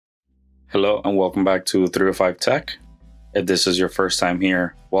Hello and welcome back to 305 Tech. If this is your first time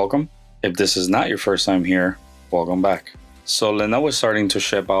here, welcome. If this is not your first time here, welcome back. So Lenovo is starting to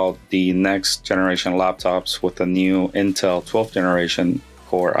ship out the next generation laptops with the new Intel 12th generation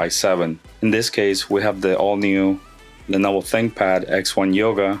Core i7. In this case, we have the all-new Lenovo ThinkPad X1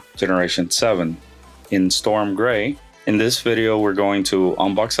 Yoga Generation 7 in Storm Gray. In this video, we're going to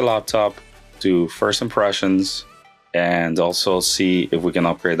unbox the laptop, do first impressions, and also see if we can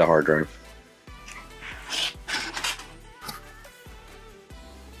upgrade the hard drive.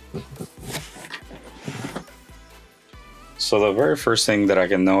 So the very first thing that I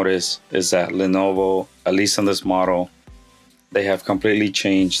can notice is that Lenovo, at least on this model, they have completely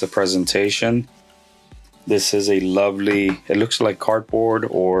changed the presentation. This is a lovely, it looks like cardboard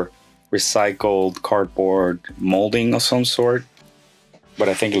or recycled cardboard molding of some sort, but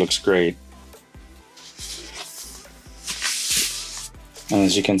I think it looks great. And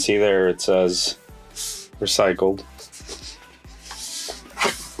as you can see there, it says recycled.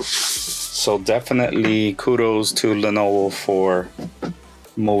 So definitely kudos to Lenovo for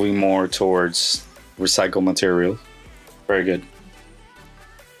moving more towards recycled material. Very good.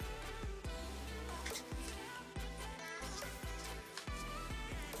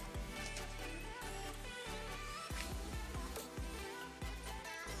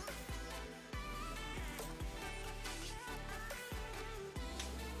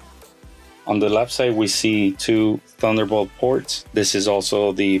 On the left side, we see two Thunderbolt ports. This is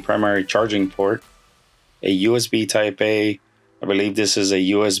also the primary charging port. A USB Type A. I believe this is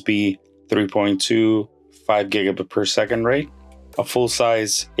a USB 3.2, 5 gigabit per second rate. A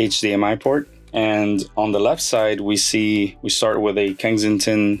full-size HDMI port. And on the left side, we start with a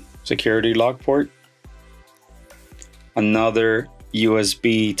Kensington security lock port. Another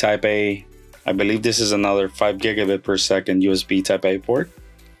USB Type A. I believe this is another 5 gigabit per second USB Type A port.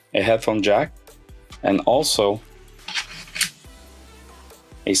 A headphone jack, and also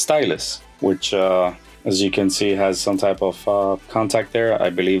a stylus, which as you can see has some type of contact there. I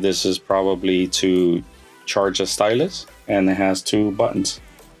believe this is probably to charge a stylus, and it has two buttons.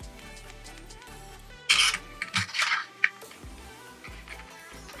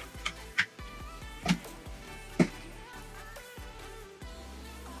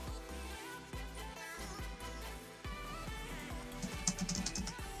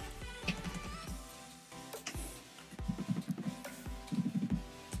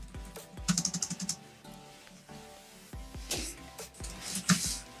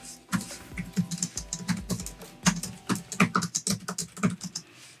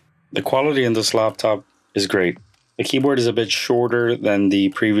 The quality in this laptop is great. The keyboard is a bit shorter than the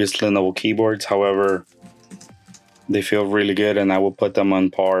previous Lenovo keyboards. However, they feel really good, and I will put them on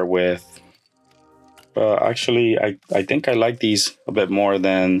par with... actually, I think I like these a bit more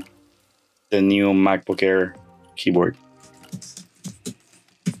than the new MacBook Air keyboard.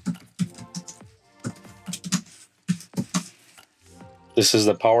 This is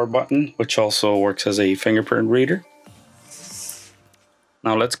the power button, which also works as a fingerprint reader.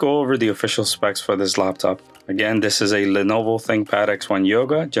 Now let's go over the official specs for this laptop. Again, this is a Lenovo ThinkPad X1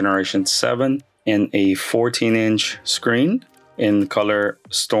 Yoga Generation 7 in a 14-inch screen in color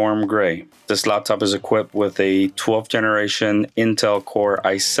Storm Gray. This laptop is equipped with a 12th generation Intel Core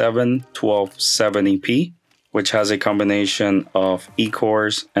i7 1270p, which has a combination of E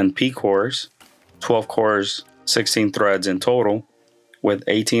cores and P cores, 12 cores, 16 threads in total, with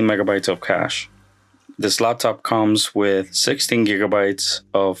 18 megabytes of cache. This laptop comes with 16 gigabytes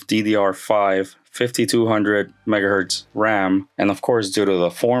of DDR5 5200 megahertz RAM, and of course, due to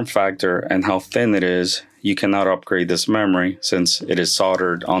the form factor and how thin it is, you cannot upgrade this memory since it is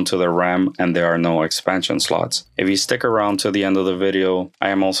soldered onto the RAM and there are no expansion slots. If you stick around to the end of the video, I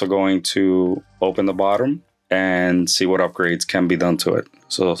am also going to open the bottom and see what upgrades can be done to it.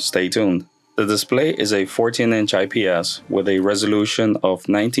 So stay tuned. The display is a 14-inch IPS with a resolution of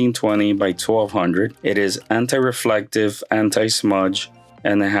 1920 by 1200. It is anti-reflective, anti-smudge,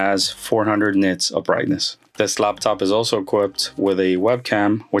 and it has 400 nits of brightness. This laptop is also equipped with a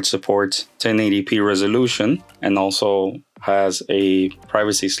webcam, which supports 1080p resolution and also has a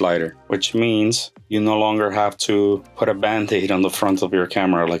privacy slider, which means you no longer have to put a band-aid on the front of your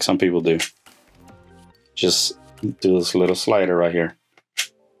camera like some people do. Just do this little slider right here.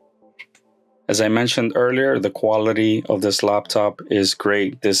 As I mentioned earlier, the quality of this laptop is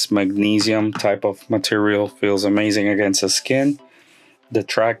great. This magnesium type of material feels amazing against the skin. The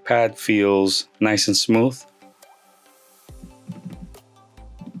trackpad feels nice and smooth.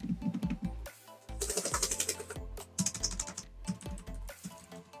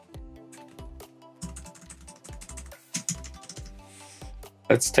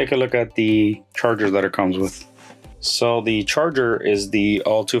 Let's let's take a look at the charger that it comes with. So the charger is the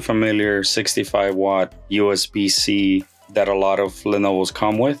all too familiar 65 watt USB-C that a lot of Lenovo's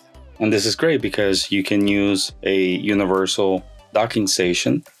come with. And this is great because you can use a universal docking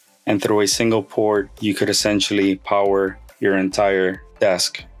station, and through a single port, you could essentially power your entire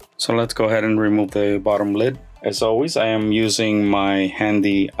desk. So let's go ahead and remove the bottom lid. As always, I am using my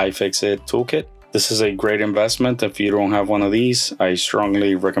handy iFixit toolkit. This is a great investment. If you don't have one of these, I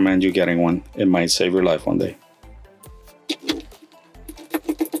strongly recommend you getting one. It might save your life one day.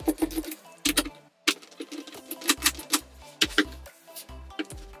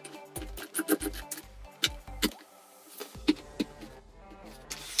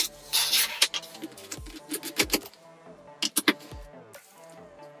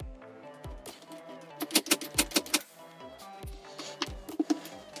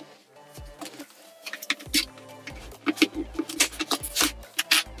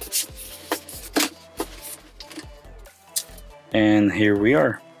 And here we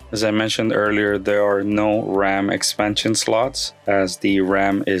are. As I mentioned earlier, there are no RAM expansion slots as the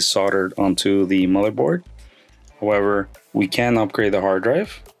RAM is soldered onto the motherboard. However, we can upgrade the hard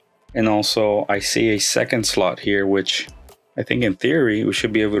drive. And also I see a second slot here, which I think in theory we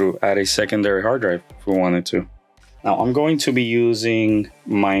should be able to add a secondary hard drive if we wanted to. Now I'm going to be using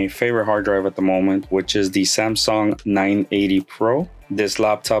my favorite hard drive at the moment, which is the Samsung 980 Pro. This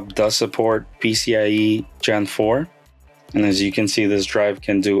laptop does support PCIe Gen 4. And as you can see, this drive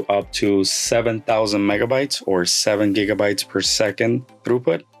can do up to 7,000 megabytes or 7 gigabytes per second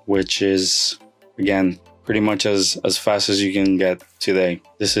throughput, which is, again, pretty much as fast as you can get today.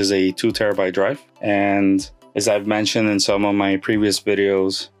 This is a 2 terabyte drive. And as I've mentioned in some of my previous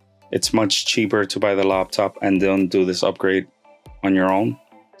videos, it's much cheaper to buy the laptop and then do this upgrade on your own.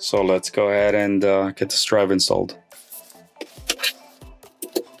 So let's go ahead and get this drive installed.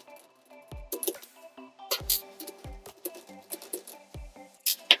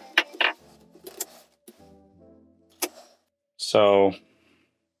 So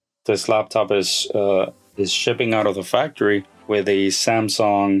this laptop is shipping out of the factory with a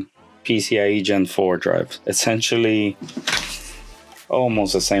Samsung PCIe Gen 4 drive. Essentially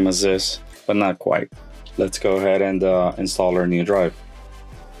almost the same as this, but not quite. Let's go ahead and install our new drive.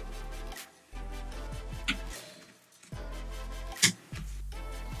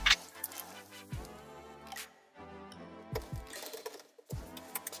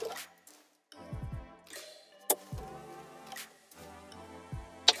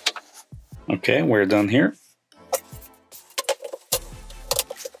 Okay, we're done here.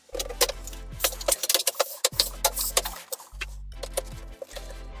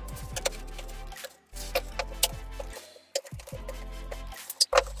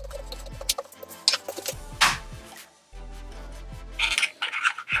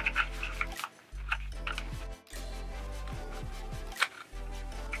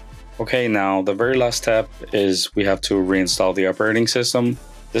 Okay, now the very last step is we have to reinstall the operating system.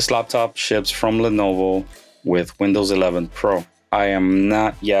 This laptop ships from Lenovo with Windows 11 Pro. I am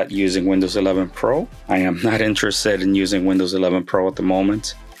not yet using Windows 11 Pro. I am not interested in using Windows 11 Pro at the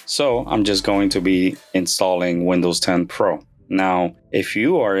moment. So I'm just going to be installing Windows 10 Pro. Now, if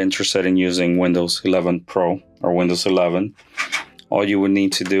you are interested in using Windows 11 Pro or Windows 11, all you would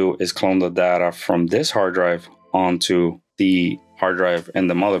need to do is clone the data from this hard drive onto the hard drive and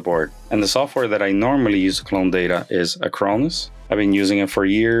the motherboard. And the software that I normally use to clone data is Acronis. I've been using it for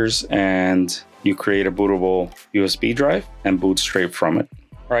years, and you create a bootable USB drive and boot straight from it.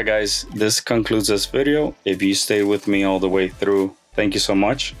 All right, guys, this concludes this video. If you stayed with me all the way through, thank you so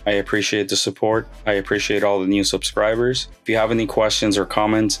much. I appreciate the support. I appreciate all the new subscribers. If you have any questions or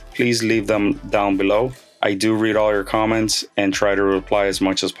comments, please leave them down below. I do read all your comments and try to reply as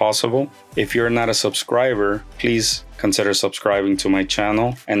much as possible. If you're not a subscriber, please consider subscribing to my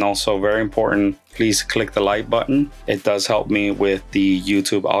channel. And also, very important, please click the like button. It does help me with the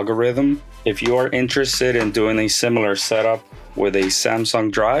YouTube algorithm. If you are interested in doing a similar setup with a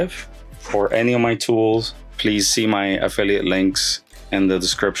Samsung drive or any of my tools, please see my affiliate links in the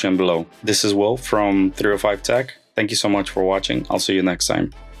description below. This is Will from 305 Tech. Thank you so much for watching. I'll see you next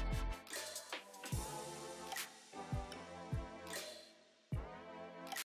time.